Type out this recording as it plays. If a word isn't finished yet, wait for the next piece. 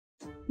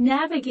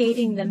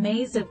Navigating the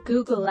maze of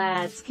Google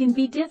Ads can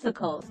be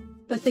difficult,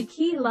 but the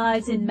key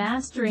lies in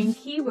mastering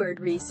keyword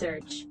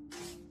research.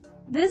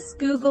 This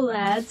Google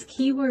Ads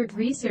Keyword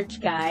Research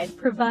Guide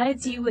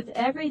provides you with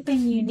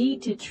everything you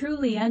need to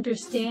truly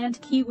understand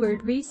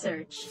keyword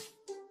research.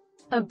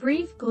 A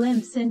brief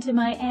glimpse into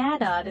my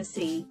Ad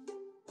Odyssey.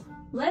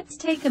 Let's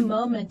take a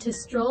moment to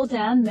stroll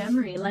down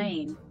memory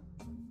lane.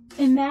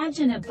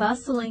 Imagine a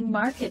bustling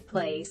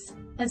marketplace,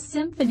 a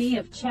symphony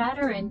of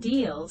chatter and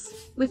deals,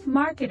 with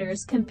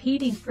marketers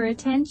competing for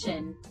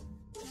attention.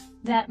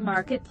 That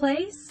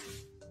marketplace?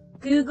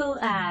 Google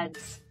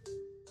Ads.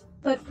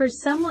 But for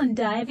someone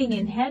diving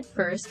in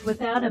headfirst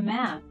without a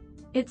map,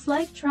 it's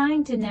like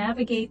trying to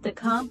navigate the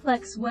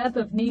complex web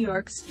of New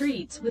York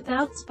streets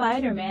without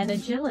Spider-Man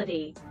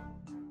agility.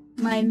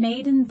 My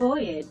maiden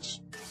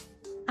voyage.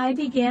 I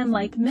began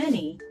like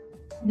many,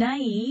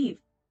 naive.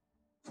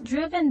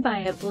 Driven by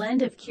a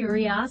blend of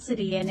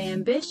curiosity and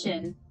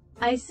ambition,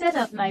 I set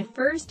up my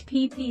first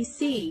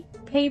PPC,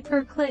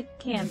 pay-per-click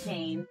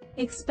campaign,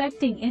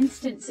 expecting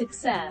instant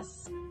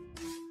success.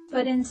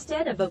 But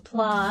instead of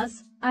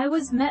applause, I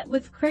was met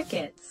with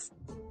crickets.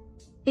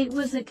 It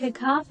was a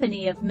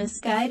cacophony of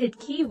misguided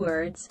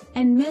keywords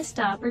and missed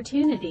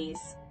opportunities.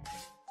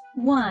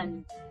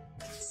 1.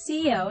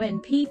 SEO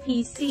and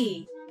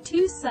PPC,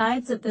 two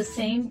sides of the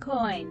same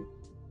coin.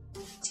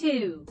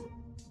 2.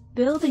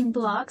 Building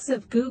blocks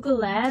of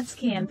Google Ads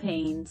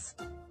campaigns.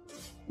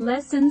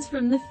 Lessons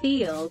from the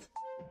field.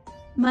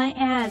 My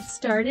ads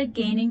started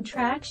gaining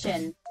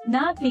traction,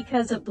 not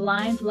because of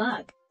blind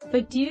luck,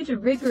 but due to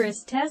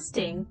rigorous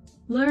testing,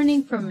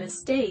 learning from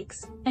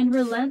mistakes, and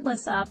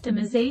relentless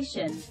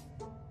optimization.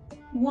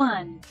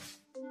 1.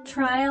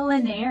 Trial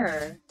and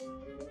error.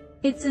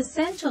 It's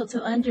essential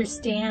to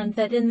understand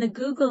that in the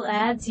Google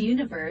Ads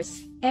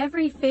universe,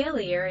 every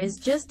failure is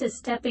just a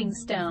stepping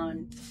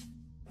stone.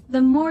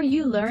 The more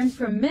you learn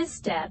from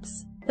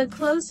missteps, the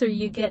closer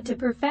you get to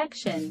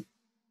perfection.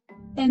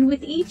 And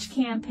with each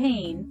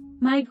campaign,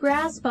 my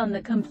grasp on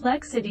the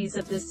complexities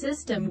of the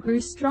system grew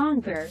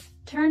stronger,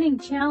 turning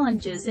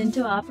challenges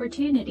into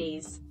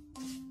opportunities.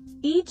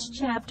 Each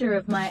chapter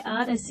of my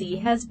Odyssey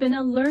has been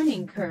a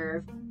learning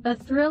curve, a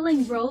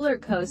thrilling roller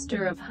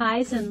coaster of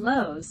highs and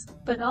lows,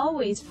 but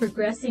always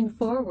progressing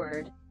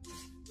forward.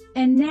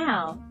 And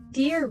now,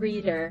 dear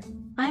reader,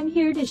 I'm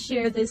here to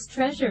share this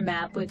treasure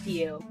map with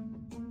you.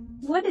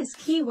 What is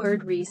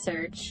keyword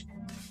research?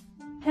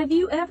 Have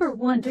you ever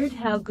wondered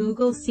how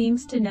Google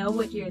seems to know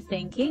what you're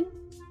thinking?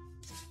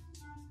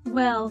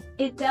 Well,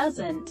 it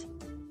doesn't.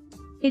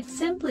 It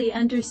simply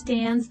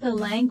understands the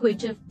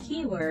language of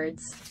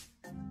keywords.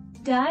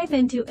 Dive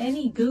into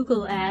any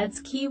Google Ads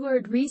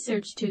keyword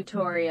research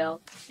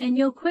tutorial, and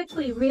you'll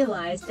quickly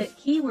realize that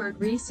keyword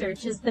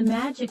research is the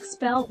magic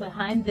spell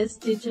behind this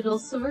digital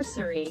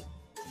sorcery.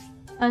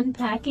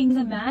 Unpacking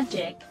the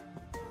magic.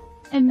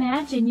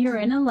 Imagine you're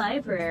in a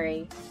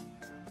library.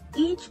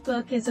 Each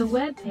book is a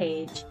web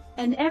page,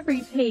 and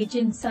every page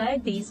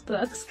inside these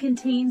books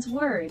contains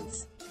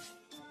words.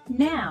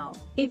 Now,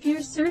 if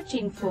you're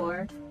searching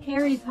for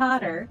Harry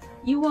Potter,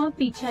 you won't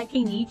be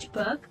checking each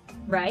book,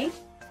 right?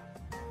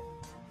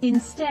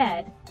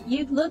 Instead,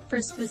 you'd look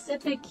for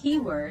specific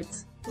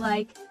keywords,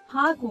 like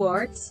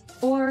Hogwarts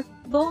or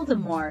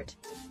Voldemort.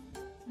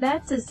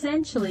 That's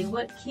essentially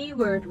what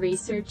keyword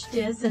research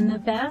does in the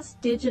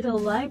vast digital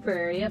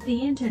library of the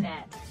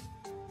Internet.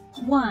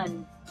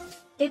 1.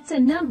 It's a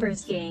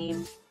numbers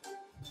game.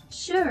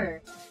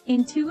 Sure,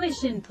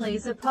 intuition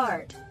plays a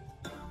part.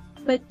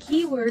 But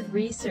keyword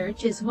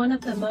research is one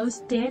of the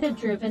most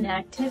data-driven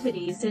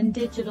activities in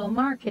digital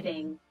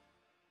marketing.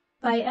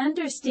 By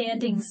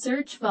understanding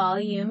search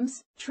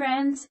volumes,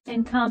 trends,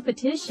 and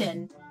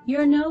competition,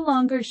 you're no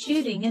longer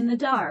shooting in the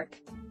dark.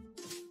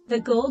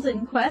 The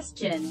golden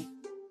question.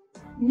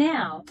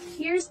 Now,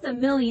 here's the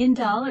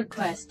million-dollar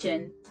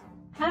question.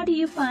 How do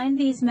you find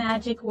these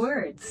magic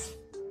words?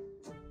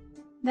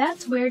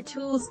 That's where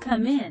tools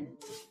come in.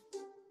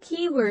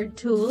 Keyword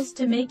tools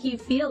to make you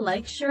feel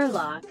like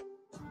Sherlock.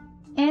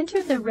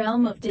 Enter the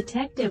realm of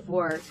detective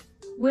work,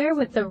 where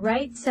with the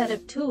right set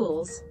of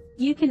tools,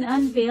 you can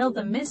unveil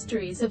the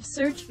mysteries of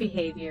search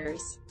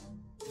behaviors.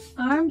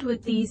 Armed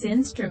with these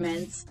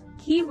instruments,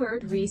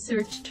 keyword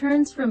research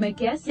turns from a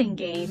guessing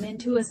game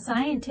into a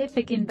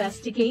scientific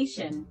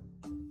investigation.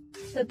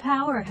 The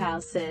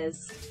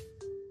powerhouses.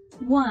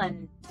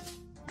 1.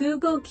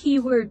 Google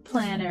Keyword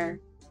Planner.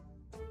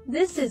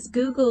 This is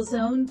Google's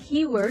own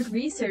keyword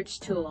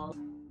research tool.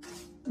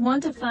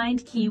 Want to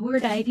find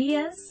keyword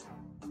ideas?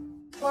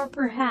 Or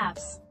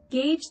perhaps,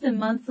 gauge the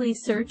monthly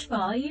search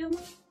volume?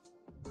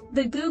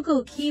 The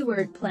Google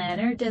Keyword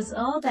Planner does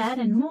all that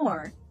and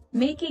more,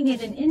 making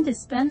it an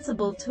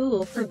indispensable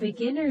tool for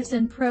beginners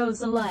and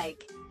pros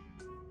alike.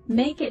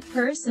 Make it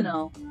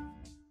personal.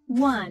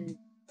 1.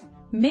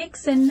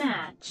 Mix and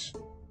match.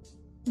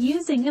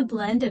 Using a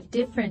blend of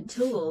different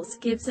tools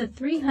gives a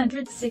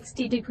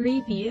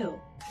 360-degree view.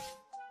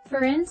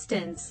 For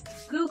instance,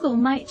 Google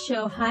might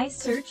show high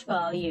search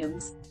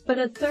volumes, but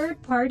a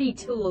third-party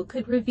tool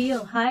could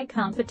reveal high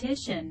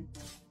competition.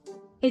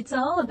 It's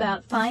all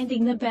about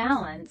finding the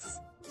balance.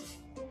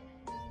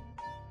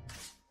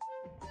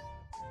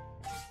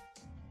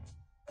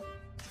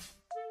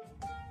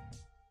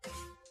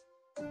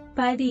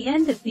 By the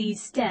end of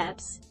these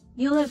steps,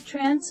 you'll have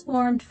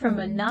transformed from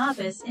a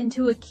novice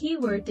into a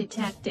keyword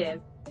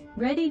detective,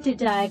 ready to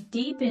dive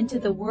deep into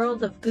the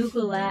world of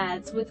Google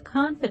Ads with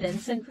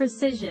confidence and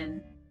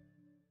precision.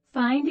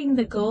 Finding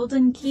the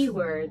golden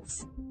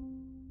keywords.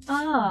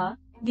 Ah,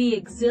 the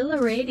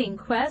exhilarating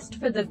quest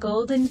for the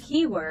golden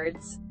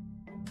keywords.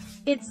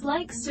 It's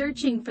like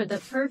searching for the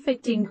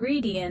perfect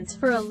ingredients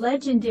for a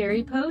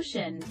legendary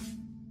potion.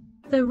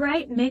 The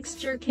right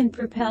mixture can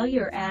propel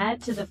your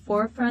ad to the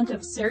forefront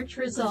of search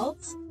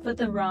results, but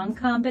the wrong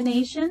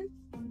combination?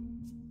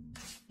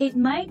 It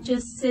might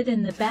just sit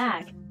in the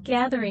back,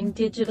 gathering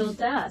digital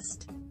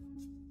dust.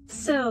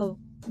 So,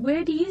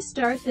 where do you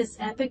start this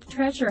epic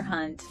treasure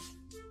hunt?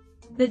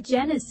 The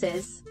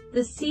genesis,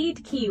 the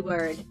seed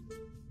keyword.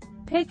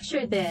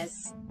 Picture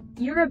this.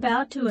 You're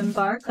about to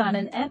embark on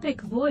an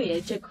epic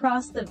voyage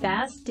across the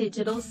vast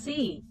digital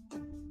sea.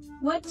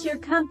 What's your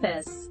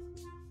compass?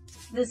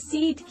 The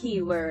seed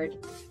keyword.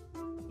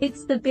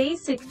 It's the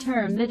basic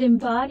term that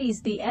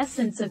embodies the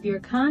essence of your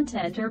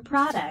content or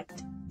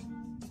product.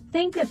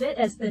 Think of it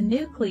as the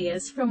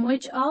nucleus from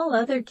which all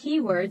other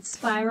keywords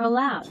spiral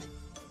out.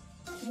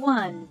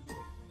 1.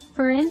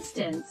 For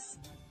instance,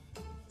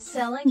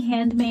 selling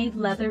handmade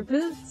leather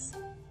boots.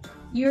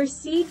 Your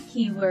seed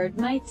keyword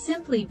might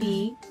simply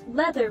be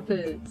leather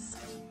boots.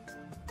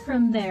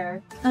 From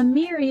there, a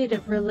myriad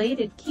of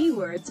related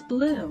keywords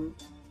bloom.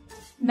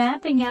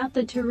 Mapping out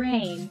the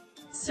terrain,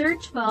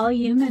 search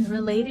volume and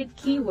related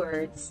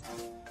keywords.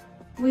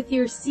 With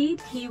your seed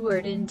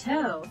keyword in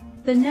tow,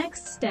 the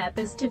next step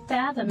is to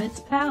fathom its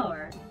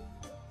power.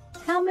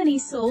 How many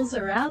souls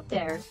are out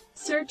there,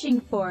 searching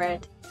for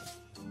it?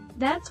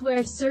 That's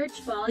where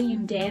search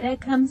volume data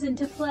comes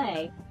into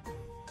play.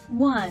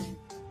 1.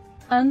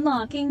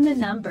 Unlocking the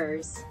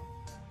numbers.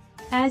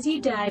 As you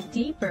dive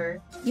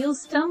deeper, you'll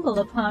stumble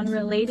upon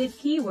related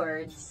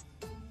keywords.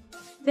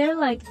 They're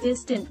like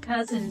distant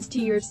cousins to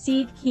your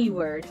seed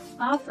keyword,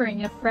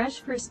 offering a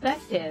fresh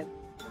perspective.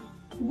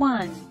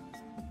 1.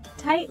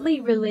 Tightly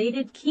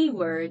related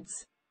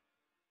keywords.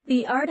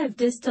 The art of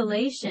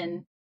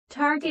distillation,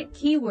 target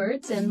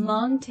keywords and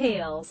long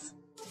tails.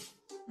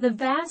 The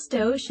vast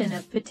ocean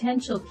of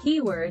potential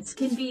keywords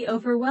can be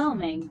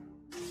overwhelming.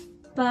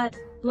 But,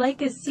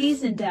 like a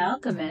seasoned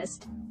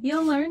alchemist,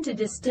 you'll learn to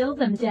distill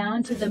them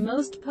down to the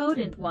most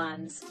potent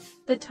ones,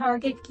 the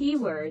target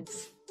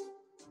keywords.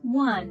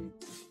 1.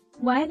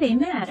 Why they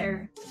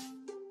matter.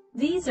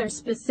 These are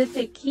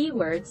specific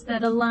keywords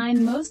that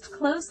align most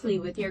closely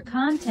with your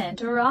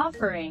content or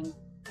offering.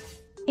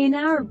 In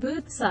our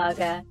boot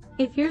saga,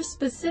 if you're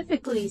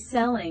specifically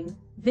selling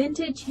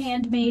vintage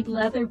handmade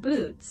leather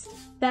boots,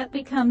 that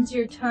becomes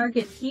your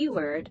target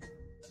keyword.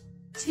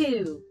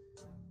 2.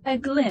 A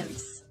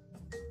glimpse.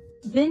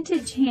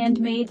 Vintage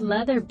handmade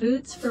leather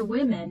boots for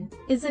women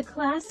is a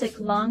classic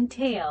long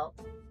tail.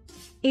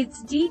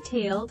 It's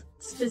detailed,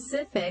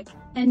 specific,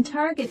 and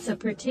targets a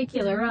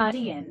particular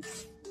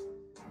audience.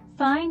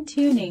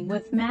 Fine-tuning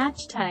with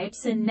match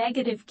types and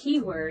negative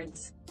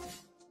keywords.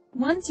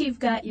 Once you've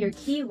got your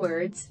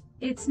keywords,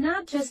 it's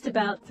not just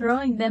about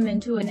throwing them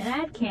into an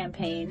ad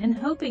campaign and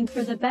hoping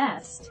for the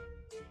best.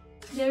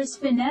 There's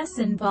finesse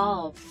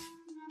involved.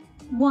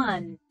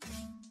 1.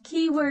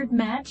 Keyword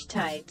match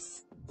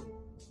types.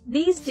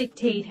 These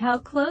dictate how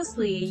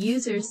closely a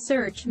user's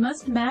search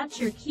must match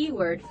your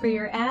keyword for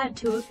your ad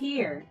to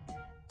appear.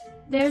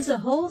 There's a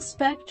whole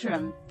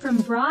spectrum,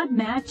 from broad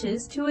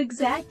matches to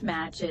exact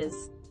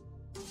matches.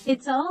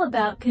 It's all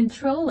about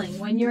controlling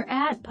when your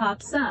ad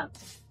pops up.